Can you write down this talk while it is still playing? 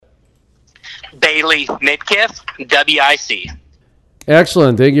Bailey Midkiff, WIC.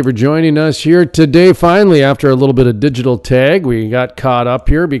 Excellent. Thank you for joining us here today. Finally, after a little bit of digital tag, we got caught up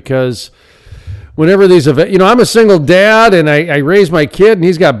here because whenever these events, I'm a single dad and I raised my kid and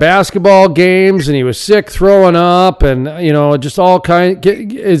he's got basketball games and he was sick throwing up and, just all kind.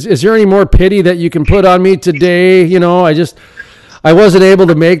 Is there any more pity that you can put on me today? I wasn't able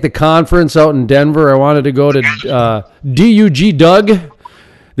to make the conference out in Denver. I wanted to go to DUG Doug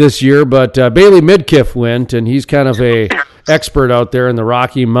this year, but Bailey Midkiff went, and he's kind of a expert out there in the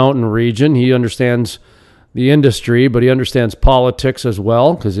Rocky Mountain region. He understands the industry, but he understands politics as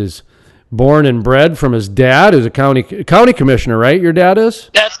well because he's born and bred from his dad, who's a county commissioner, right? Your dad is?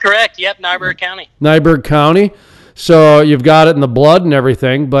 That's correct. Yep, Nyberg County. Nyberg County. So you've got it in the blood and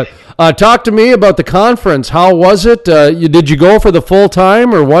everything. But talk to me about the conference. How was it? Did you go for the full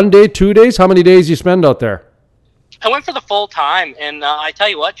time or 1 day, 2 days? How many days you spend out there? I went for the full time, and I tell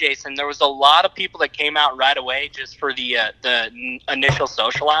you what, Jason, there was a lot of people that came out right away just for the initial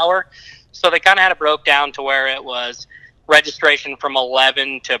social hour. So they kind of had it broke down to where it was registration from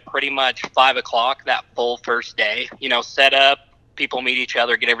 11 to pretty much 5 o'clock that full first day. Set up, people meet each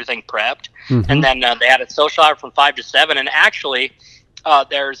other, get everything prepped, and then they had a social hour from 5 to 7. And actually,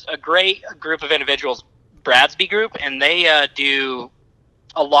 there's a great group of individuals, Bradsby Group, and they do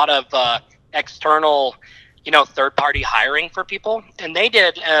a lot of external third-party hiring for people. And they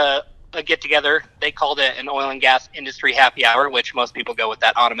did a get-together. They called it an oil and gas industry happy hour, which most people go with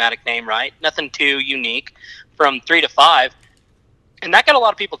that automatic name, right? Nothing too unique, from 3 to 5. And that got a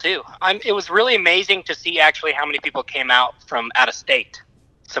lot of people, too. It was really amazing to see actually how many people came out from out of state,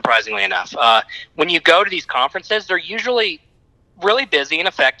 surprisingly enough. When you go to these conferences, they're usually really busy and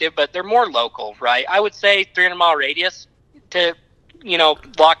effective, but they're more local, right? I would say 300-mile radius to,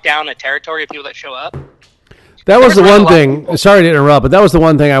 lock down a territory of people that show up. That was the one thing, sorry to interrupt, but that was the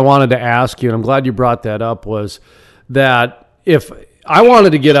one thing I wanted to ask you, and I'm glad you brought that up, was that if I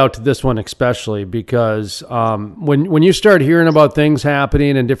wanted to get out to this one especially because when you start hearing about things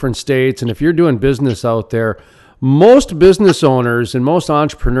happening in different states, and if you're doing business out there, most business owners and most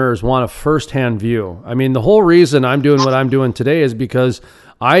entrepreneurs want a firsthand view. I mean, the whole reason I'm doing what I'm doing today is because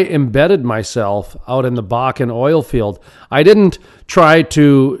I embedded myself out in the Bakken oil field. I didn't try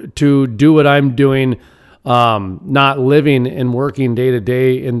to do what I'm doing not living and working day to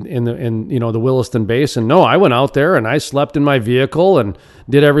day in the Williston Basin. No, I went out there and I slept in my vehicle and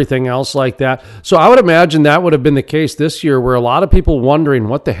did everything else like that. So I would imagine that would have been the case this year, where a lot of people wondering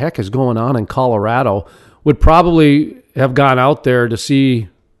what the heck is going on in Colorado would probably have gone out there to see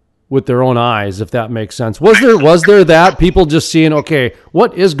with their own eyes, if that makes sense. Was there that people just seeing, okay,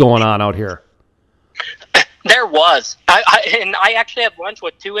 what is going on out here? There was. I actually had lunch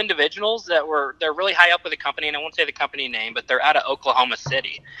with two individuals they're really high up with the company, and I won't say the company name, but they're out of Oklahoma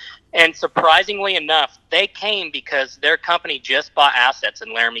City. And surprisingly enough, they came because their company just bought assets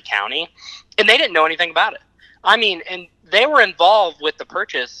in Laramie County, and they didn't know anything about it. I mean, and they were involved with the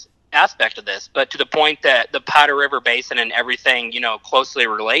purchase aspect of this, but to the point that the Powder River Basin and everything, closely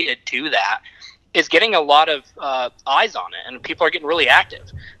related to that is getting a lot of eyes on it, and people are getting really active.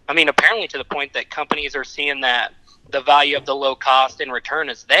 I mean, apparently to the point that companies are seeing that the value of the low cost in return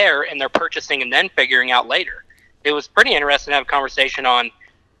is there, and they're purchasing and then figuring out later. It was pretty interesting to have a conversation on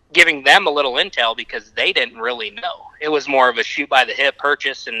giving them a little intel because they didn't really know. It was more of a shoot by the hip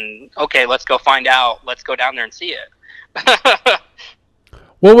purchase and, okay, let's go find out. Let's go down there and see it.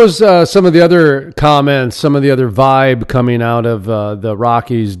 What was some of the other comments, some of the other vibe coming out of the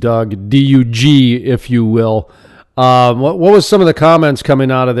Rockies, Doug, DUG, if you will? What was some of the comments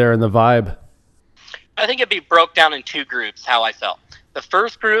coming out of there in the vibe? I think it'd be broke down in two groups, how I felt. The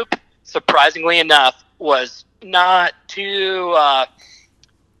first group, surprisingly enough, was not too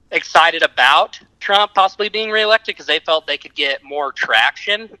excited about Trump possibly being reelected because they felt they could get more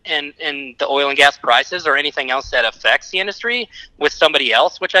traction in the oil and gas prices or anything else that affects the industry with somebody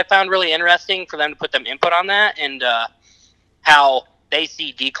else, which I found really interesting for them to put them input on that and how they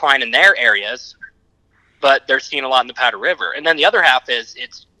see decline in their areas, but they're seeing a lot in the Powder River. And then the other half is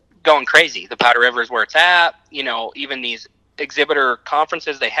it's going crazy. The Powder River is where it's at. Even these exhibitor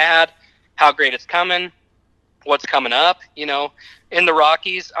conferences they had, how great it's coming, what's coming up, in the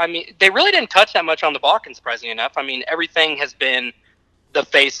Rockies. I mean, they really didn't touch that much on the Bakken, surprisingly enough. I mean, everything has been the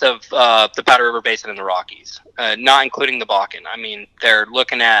face of the Powder River Basin and the Rockies, not including the Bakken. I mean, they're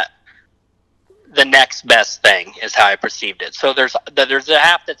looking at the next best thing is how I perceived it. So there's a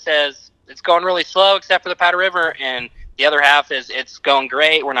half that says it's going really slow except for the Powder River, and the other half is it's going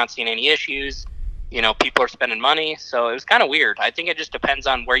great. We're not seeing any issues. People are spending money. So it was kind of weird. I think it just depends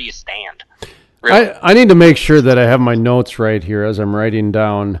on where you stand. Really. I need to make sure that I have my notes right here as I'm writing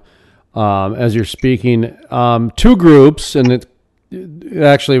down as you're speaking. Two groups, and it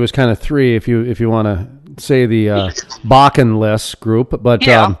actually was kind of three if you want to say the Bakken-less group. But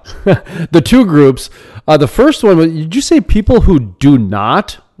the two groups, the first one, did you say people who do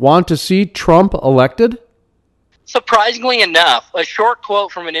not want to see Trump elected? Surprisingly enough, a short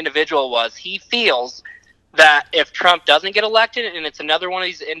quote from an individual was he feels that if Trump doesn't get elected and it's another one of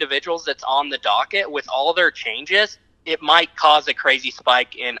these individuals that's on the docket with all their changes, it might cause a crazy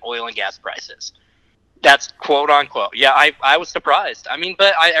spike in oil and gas prices. That's quote unquote. Yeah, I was surprised. I mean,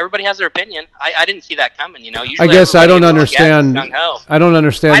 but everybody has their opinion. I didn't see that coming. Usually I guess I don't understand. I don't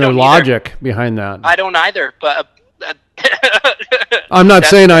understand their logic behind that. I don't either. But I'm not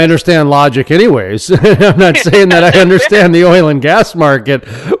saying I understand logic anyways. I'm not saying that I understand the oil and gas market,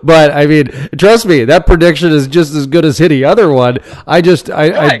 but I mean, trust me, that prediction is just as good as any other one. I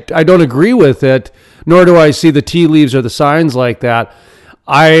don't agree with it, nor do I see the tea leaves or the signs like that.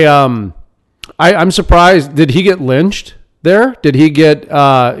 I'm surprised. Did he get lynched there? Did he get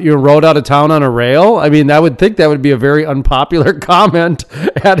rode out of town on a rail? I mean, I would think that would be a very unpopular comment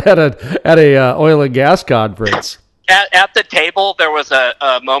at a oil and gas conference. At the table, there was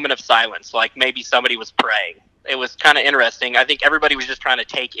a moment of silence, like maybe somebody was praying. It was kind of interesting. I think everybody was just trying to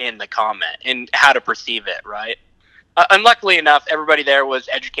take in the comment and how to perceive it, right? And luckily enough, everybody there was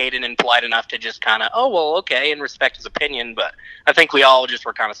educated and polite enough to just kind of, oh, well, okay, and respect his opinion. But I think we all just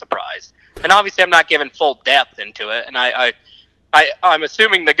were kind of surprised. And obviously, I'm not giving full depth into it. And I'm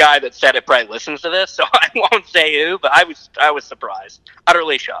assuming the guy that said it probably listens to this, so I won't say who, but I was surprised.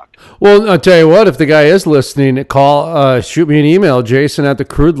 Utterly shocked. Well, I'll tell you what, if the guy is listening, shoot me an email,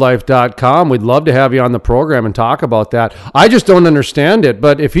 jason@thecrudelife.com. We'd love to have you on the program and talk about that. I just don't understand it,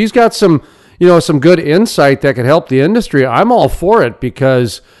 but if he's got some good insight that could help the industry, I'm all for it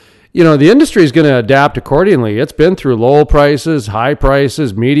because, the industry is going to adapt accordingly. It's been through low prices, high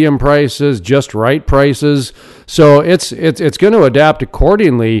prices, medium prices, just right prices. So it's going to adapt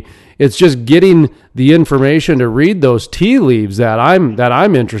accordingly. It's just getting the information to read those tea leaves that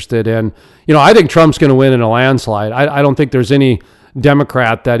I'm interested in. I think Trump's going to win in a landslide. I don't think there's any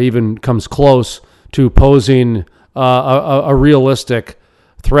Democrat that even comes close to posing a realistic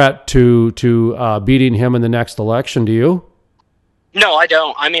threat to beating him in the next election. Do you? No, I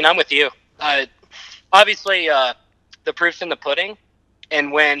don't. I mean, I'm with you. Obviously, the proof's in the pudding,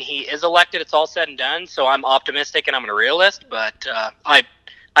 and when he is elected, it's all said and done. So I'm optimistic and I'm a realist, but I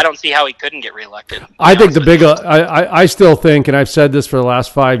don't see how he couldn't get reelected. I think I still think, and I've said this for the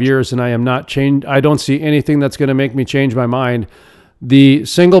last 5 years, and I am not changed. I don't see anything that's going to make me change my mind. The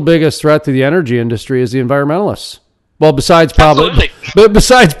single biggest threat to the energy industry is the environmentalists. Well, besides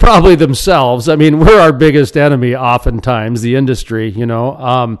probably themselves. I mean, we're our biggest enemy oftentimes, the industry,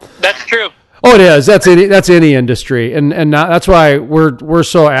 That's true. Oh, it is. That's any industry. And now, that's why we're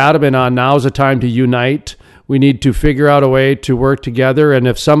so adamant on now's the time to unite. We need to figure out a way to work together. And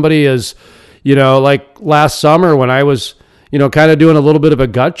if somebody is, like last summer when I was, kind of doing a little bit of a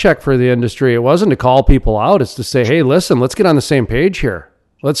gut check for the industry, it wasn't to call people out. It's to say, hey, listen, let's get on the same page here.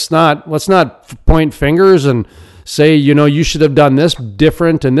 Let's not point fingers and say, you should have done this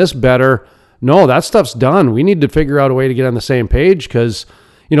different and this better. No, that stuff's done. We need to figure out a way to get on the same page because,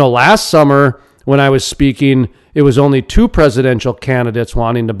 last summer when I was speaking, it was only 2 presidential candidates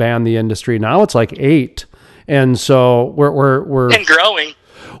wanting to ban the industry. Now it's like 8. And so we're and growing.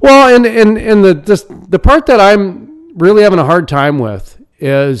 Well, and the part that I'm really having a hard time with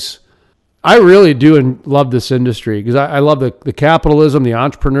is I really do love this industry because I love the capitalism, the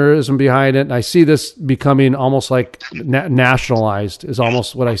entrepreneurism behind it. And I see this becoming almost like nationalized is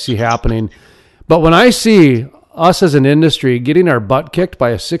almost what I see happening. But when I see us as an industry getting our butt kicked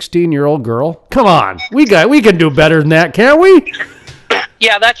by a 16-year-old girl, come on, we can do better than that, can't we?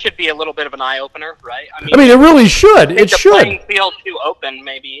 Yeah, that should be a little bit of an eye-opener, right? I mean, it really should. It should. The playing field too open,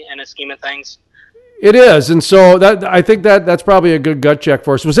 maybe, in a scheme of things. It is, and so I think that's probably a good gut check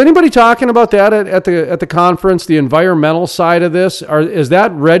for us. Was anybody talking about that at the conference? The environmental side of this, is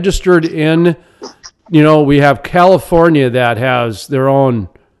that registered in? We have California that has their own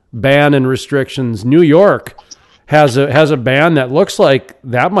ban and restrictions. New York has a ban that looks like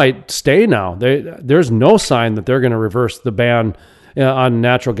that might stay now. There's no sign that they're going to reverse the ban on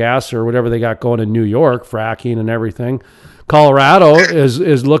natural gas or whatever they got going in New York, fracking and everything. Colorado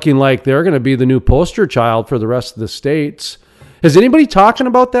is looking like they're going to be the new poster child for the rest of the states. Is anybody talking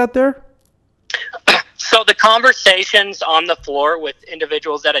about that there? So the conversations on the floor with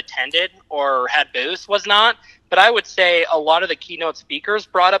individuals that attended or had booths was not, but I would say a lot of the keynote speakers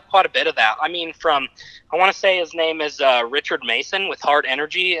brought up quite a bit of that. I mean, I want to say his name is Richard Mason with Hart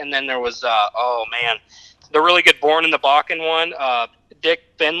Energy, and then there was, the really good Born in the Bakken one, Dick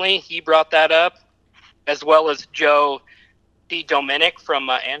Finley, he brought that up, as well as Joe Dominic from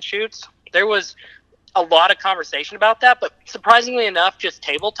Anschutz. There was a lot of conversation about that, but surprisingly enough, just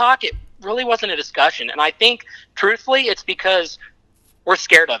table talk, it really wasn't a discussion. And I think, truthfully, it's because we're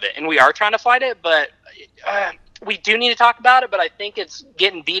scared of it, and we are trying to fight it, but we do need to talk about it, but I think it's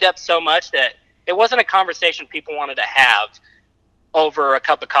getting beat up so much that it wasn't a conversation people wanted to have over a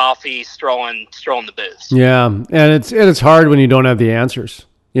cup of coffee, strolling the booth. Yeah, and it's hard when you don't have the answers.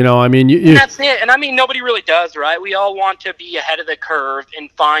 You know, I mean, and that's it. And I mean, nobody really does, right? We all want to be ahead of the curve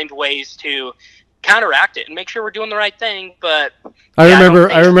and find ways to counteract it and make sure we're doing the right thing. But I remember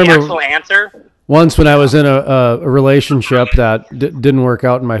the actual answer. Once when I was in a relationship that didn't work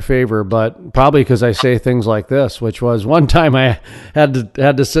out in my favor, but probably because I say things like this, which was one time I had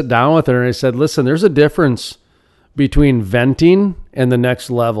to sit down with her and I said, listen, there's a difference between venting and the next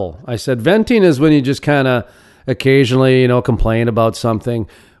level. I said, venting is when you just kind of occasionally, complain about something.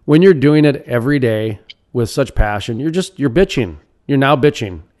 When you're doing it every day with such passion, you're bitching. You're now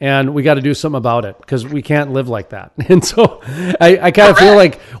bitching, and we got to do something about it because we can't live like that. And so I kind of feel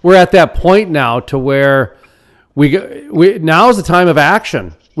like we're at that point now to where we now is the time of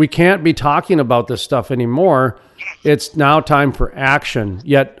action. We can't be talking about this stuff anymore. It's now time for action.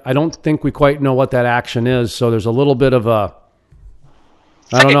 Yet I don't think we quite know what that action is. So there's a little bit of a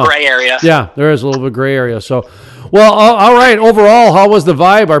gray area. Yeah, there is a little bit of gray area. So, well, all right. Overall, how was the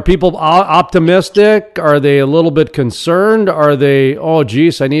vibe? Are people optimistic? Are they a little bit concerned? Are they, oh,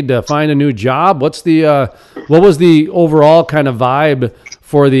 geez, I need to find a new job? What was the overall kind of vibe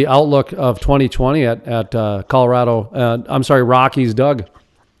for the outlook of 2020 at Colorado? Rockies, Doug?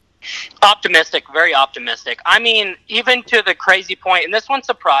 Optimistic, very optimistic. I mean, even to the crazy point, and this one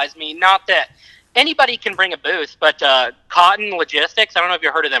surprised me, not that anybody can bring a booth, but Cotton Logistics, I don't know if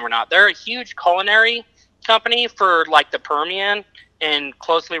you've heard of them or not. They're a huge culinary company for like the Permian and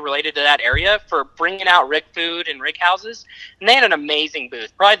closely related to that area for bringing out rig food and rig houses. And they had an amazing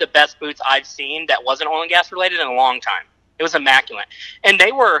booth, probably the best booth I've seen that wasn't oil and gas related in a long time. It was immaculate. And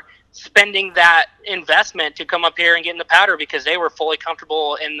they were spending that investment to come up here and get in the powder because they were fully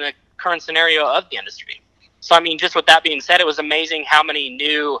comfortable in the current scenario of the industry. So, I mean, just with that being said, it was amazing how many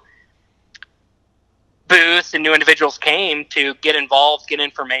new booths and new individuals came to get involved, get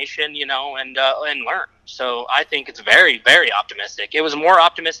information, and learn. So I think it's very, very optimistic. It was more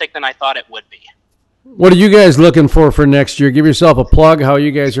optimistic than I thought it would be. What are you guys looking for next year? Give yourself a plug how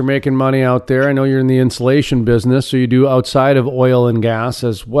you guys are making money out there. I know you're in the insulation business, so you do outside of oil and gas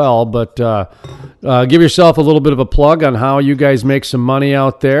as well, but give yourself a little bit of a plug on how you guys make some money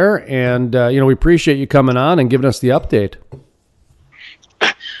out there. And, we appreciate you coming on and giving us the update.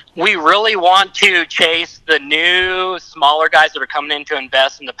 We really want to chase the new, smaller guys that are coming in to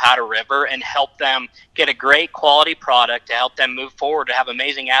invest in the Powder River and help them get a great quality product to help them move forward, to have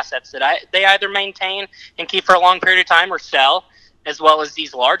amazing assets that they either maintain and keep for a long period of time or sell, as well as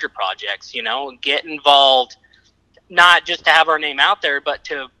these larger projects, get involved, not just to have our name out there, but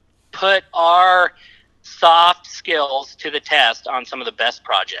to put our soft skills to the test on some of the best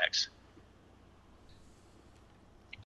projects.